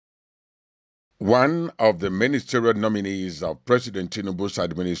One of the ministerial nominees of President Tinubu's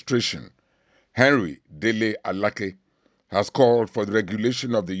administration, Henry Dele Alake, has called for the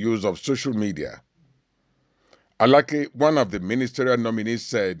regulation of the use of social media. Alake, one of the ministerial nominees,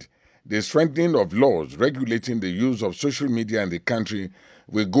 said the strengthening of laws regulating the use of social media in the country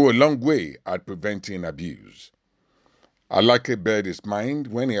will go a long way at preventing abuse. Alake bared his mind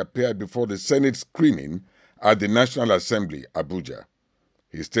when he appeared before the Senate screening at the National Assembly, Abuja.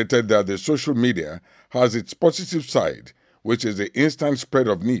 He stated that the social media has its positive side, which is the instant spread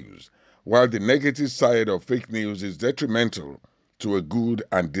of news, while the negative side of fake news is detrimental to a good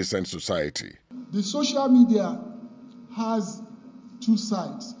and decent society. The social media has two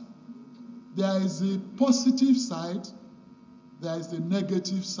sides. There is a positive side, there is the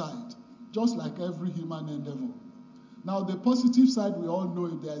negative side, just like every human endeavor. Now, the positive side, we all know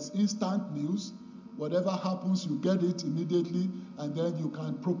it, there's instant news. Whatever happens, you get it immediately, and then you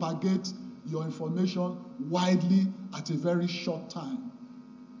can propagate your information widely at a very short time.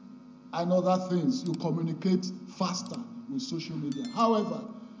 And other things, you communicate faster with social media. However,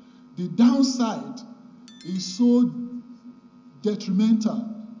 the downside is so detrimental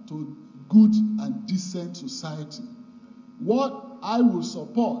to good and decent society. What I will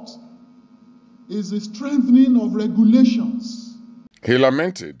support is the strengthening of regulations. He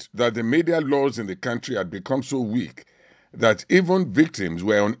lamented that the media laws in the country had become so weak that even victims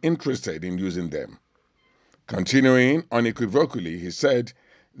were uninterested in using them. Continuing unequivocally, he said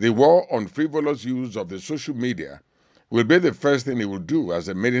the war on frivolous use of the social media will be the first thing he will do as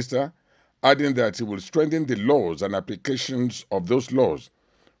a minister, adding that he will strengthen the laws and applications of those laws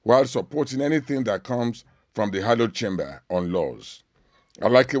while supporting anything that comes from the hallowed chamber on laws.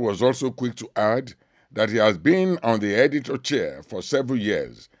 Alake was also quick to add that he has been on the editor chair for several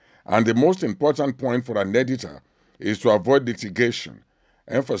years, and the most important point for an editor is to avoid litigation,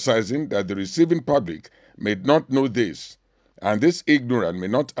 emphasizing that the receiving public may not know this, and this ignorance may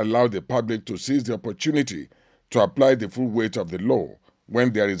not allow the public to seize the opportunity to apply the full weight of the law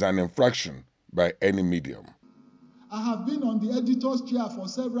when there is an infraction by any medium. I have been on the editor's chair for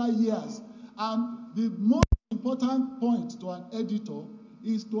several years, and the most important point to an editor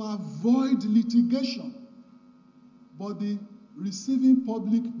is to avoid litigation, but the receiving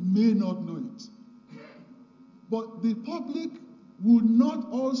public may not know it. But the public would not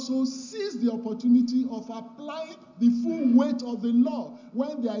also seize the opportunity of applying the full weight of the law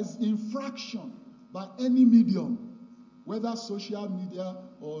when there is infraction by any medium, whether social media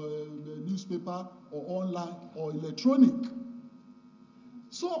or newspaper or online or electronic.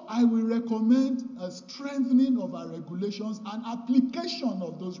 So I will recommend a strengthening of our regulations and application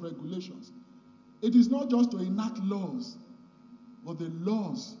of those regulations. It is not just to enact laws, but the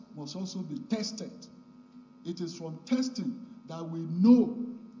laws must also be tested. It is from testing that we know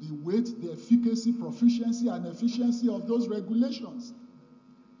the weight, the efficacy, proficiency, and efficiency of those regulations.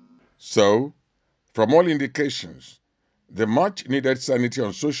 So, from all indications, the much-needed sanity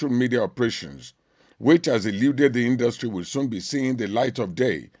on social media operations, which has eluded the industry, will soon be seeing the light of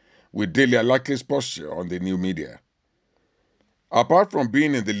day with Dele Alake's posture on the new media. Apart from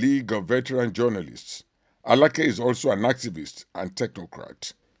being in the league of veteran journalists, Alake is also an activist and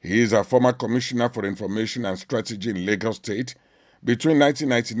technocrat. He is a former commissioner for information and strategy in Lagos State between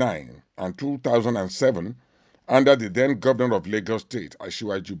 1999 and 2007 under the then governor of Lagos State,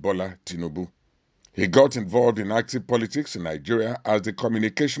 Asiwaju Bola Tinubu. He got involved in active politics in Nigeria as the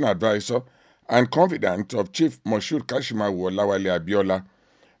communication advisor and confidant of Chief Moshood Kashimawo Olawale Abiola,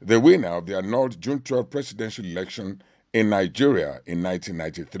 the winner of the annulled June 12 presidential election in Nigeria in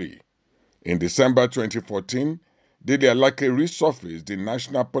 1993. In December 2014, Dele Alake resurfaced in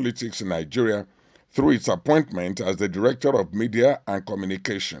national politics in Nigeria through its appointment as the Director of Media and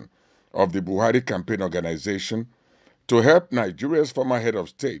Communication of the Buhari Campaign Organization to help Nigeria's former head of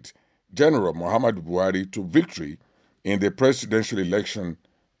state, General Muhammadu Buhari, to victory in the presidential election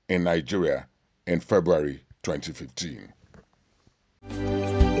in Nigeria in February 2015.